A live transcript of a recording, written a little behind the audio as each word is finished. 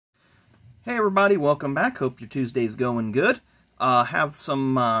Hey everybody, welcome back. Hope your Tuesday's going good. Have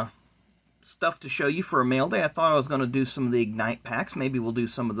some stuff to show you for a mail day. I thought I was going to do some of the Ignite packs. Maybe we'll do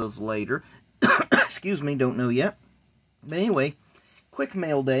some of those later. Excuse me, don't know yet. But anyway, quick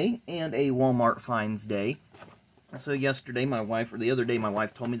mail day and a Walmart finds day. So yesterday, the other day, my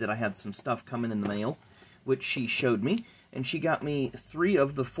wife told me that I had some stuff coming in the mail, which she showed me. And she got me 3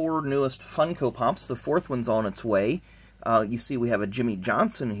 of the 4 newest Funko Pops. The 4th one's on its way. You see we have a Jimmy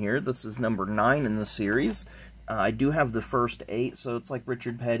Johnson here. This is number 9 in the series. I do have the first 8, so it's like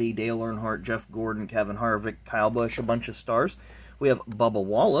Richard Petty, Dale Earnhardt, Jeff Gordon, Kevin Harvick, Kyle Busch, a bunch of stars. We have Bubba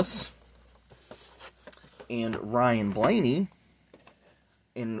Wallace and Ryan Blaney.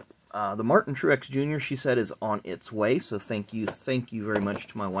 And the Martin Truex Jr., she said, is on its way, so thank you very much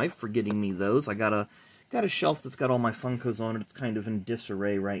to my wife for getting me those. I got a shelf that's got all my Funkos on it. It's kind of in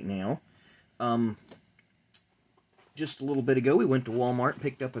disarray right now. Just a little bit ago, we went to Walmart,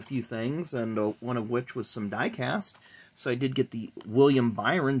 picked up a few things, and one of which was some die-cast. So I did get the William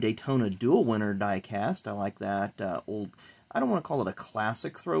Byron Daytona Dual Winner die-cast. I like that old, I don't want to call it a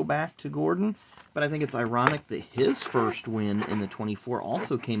classic throwback to Gordon, but I think it's ironic that his first win in the 24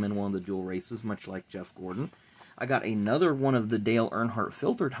 also came in one of the dual races, much like Jeff Gordon. I got another one of the Dale Earnhardt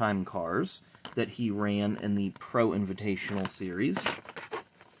Filter Time cars that he ran in the Pro Invitational Series.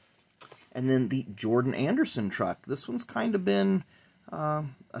 And then the Jordan Anderson truck. This one's kind of been a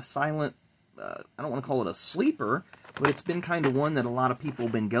silent, I don't want to call it a sleeper, but it's been kind of one that a lot of people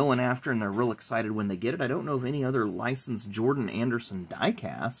have been going after, and they're real excited when they get it. I don't know of any other licensed Jordan Anderson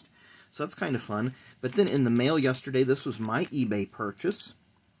die-cast, so that's kind of fun. But then in the mail yesterday, this was my eBay purchase.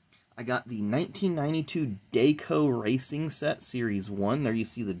 I got the 1992 Dayco Racing Set Series 1. There you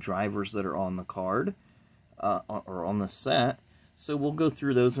see the drivers that are on the card, or on the set. So we'll go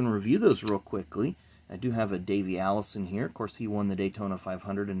through those and review those real quickly. I do have a Davey Allison here. Of course, he won the Daytona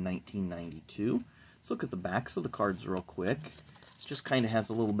 500 in 1992. Let's look at the backs of the cards real quick. It just kind of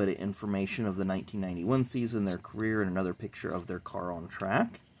has a little bit of information of the 1991 season, their career, and another picture of their car on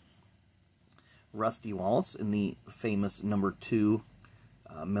track. Rusty Wallace in the famous number 2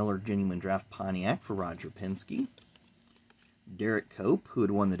 Miller Genuine Draft Pontiac for Roger Penske. Derek Cope, who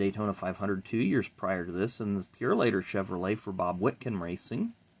had won the Daytona 500 2 years prior to this, and the Purelator Chevrolet for Bob Whitcomb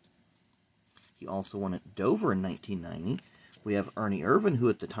Racing. He also won at Dover in 1990. We have Ernie Irvan, who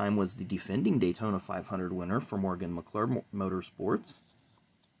at the time was the defending Daytona 500 winner for Morgan McClure Motorsports.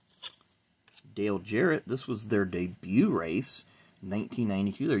 Dale Jarrett, this was their debut race,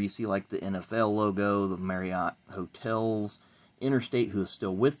 1992. There you see like the NFL logo, the Marriott Hotels, Interstate, who is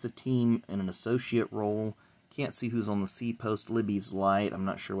still with the team in an associate role. Can't see who's on the C post. Libby's Light. I'm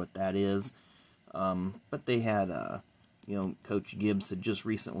not sure what that is. But they had, you know, Coach Gibbs had just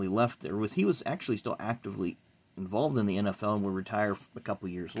recently left there. He was actually still actively involved in the NFL and would retire a couple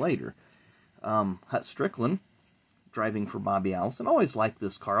years later. Hut Strickland, driving for Bobby Allison. Always liked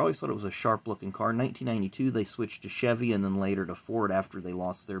this car. I always thought it was a sharp-looking car. In 1992, they switched to Chevy and then later to Ford after they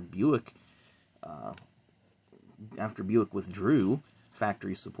lost their Buick. After Buick withdrew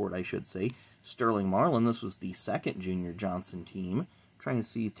factory support, I should say. Sterling Marlin, this was the second Junior Johnson team. Trying to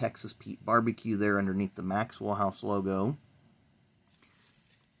see Texas Pete Barbecue there underneath the Maxwell House logo.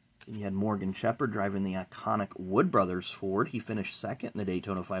 Then you had Morgan Shepherd driving the iconic Wood Brothers Ford. He finished second in the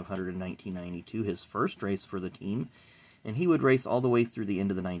Daytona 500 in 1992, his first race for the team. And he would race all the way through the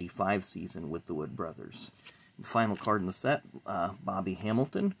end of the 95 season with the Wood Brothers. The final card in the set, Bobby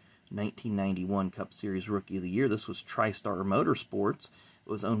Hamilton, 1991 Cup Series Rookie of the Year. This was TriStar Motorsports. It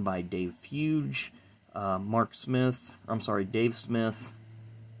was owned by Dave Fuge, Dave Smith,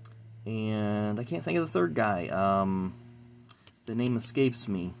 and I can't think of the third guy. The name escapes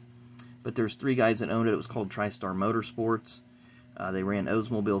me. But there's 3 guys that owned it. It was called TriStar Motorsports. They ran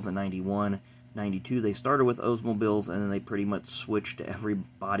Oldsmobiles in 91. 92, they started with Oldsmobiles, and then they pretty much switched to every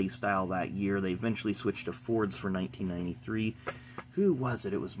body style that year. They eventually switched to Fords for 1993. Who was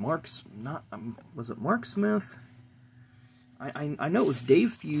it? It was was it Mark Smith? I know it was Dave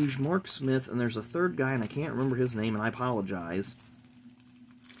Fuge, Mark Smith, and there's a third guy, and I can't remember his name, and I apologize.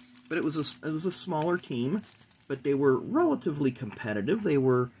 But it was a smaller team, but they were relatively competitive. They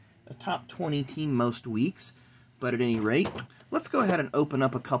were a top 20 team most weeks. But at any rate, let's go ahead and open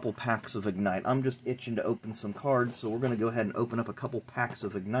up a couple packs of Ignite. I'm just itching to open some cards, so we're going to go ahead and open up a couple packs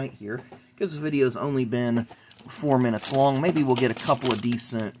of Ignite here. Because the video's only been 4 minutes long. Maybe we'll get a couple of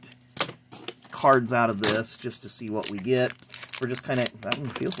decent cards out of this just to see what we get. We're just kind of, that one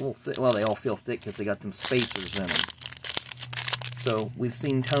feels a little thick. Well, they all feel thick because they got them spacers in them. So, we've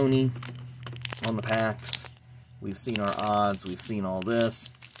seen Tony on the packs. We've seen our odds. We've seen all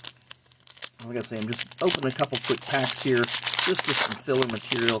this. Like I say, I'm just opening a couple quick packs here. just with some filler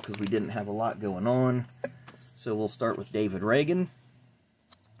material because we didn't have a lot going on. So we'll start with David Reagan,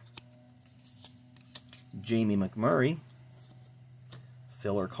 Jamie McMurray,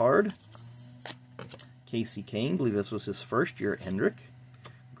 filler card, Casey Kane, I believe this was his first year at Hendrick,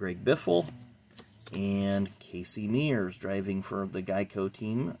 Greg Biffle, and Casey Mears driving for the Geico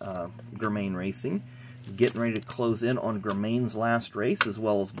team, Germain Racing. Getting ready to close in on Germain's last race, as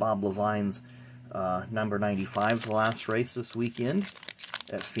well as Bob Levine's number 95's last race this weekend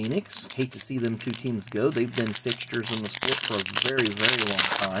at Phoenix. Hate to see them two teams go. They've been fixtures in the sport for a very, very long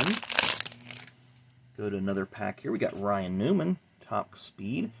time. Go to another pack here. We got Ryan Newman, top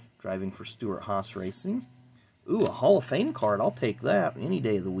speed, driving for Stewart Haas Racing. Ooh, a Hall of Fame card. I'll take that any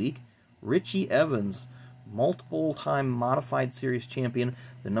day of the week. Richie Evans, multiple-time Modified Series champion.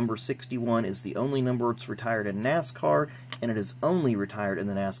 The number 61 is the only number that's retired in NASCAR, and it is only retired in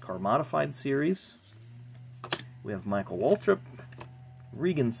the NASCAR Modified Series. We have Michael Waltrip,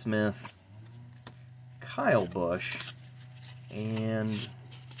 Regan Smith, Kyle Busch, and is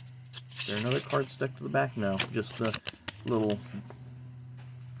there another card stuck to the back? No, just the little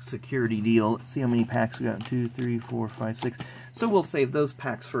security deal. Let's see how many packs we got. 2, 3, 4, 5, 6. So we'll save those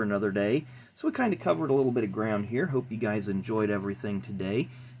packs for another day. So we kind of covered a little bit of ground here. Hope you guys enjoyed everything today.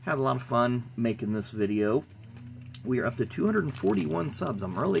 Had a lot of fun making this video. We are up to 241 subs.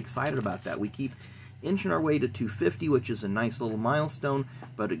 I'm really excited about that. We keep inching our way to 250, which is a nice little milestone,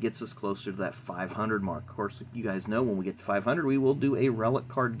 but it gets us closer to that 500 mark. Of course, you guys know when we get to 500, we will do a relic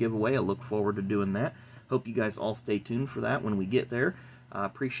card giveaway. I look forward to doing that. Hope you guys all stay tuned for that when we get there.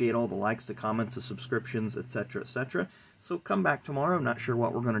 Appreciate all the likes, the comments, the subscriptions, etc., etc. So come back tomorrow. I'm not sure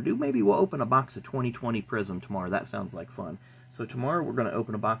what we're going to do. Maybe we'll open a box of 2020 Prism tomorrow. That sounds like fun. So tomorrow we're going to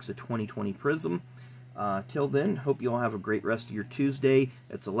open a box of 2020 Prism. Till then, hope you all have a great rest of your Tuesday.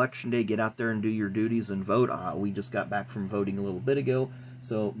 It's election day. Get out there and do your duties and vote. We just got back from voting a little bit ago,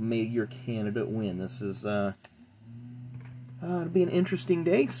 so may your candidate win. This is it'll be an interesting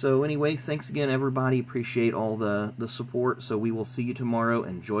day. So anyway, thanks again, everybody. Appreciate all the support. So we will see you tomorrow.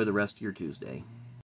 Enjoy the rest of your Tuesday.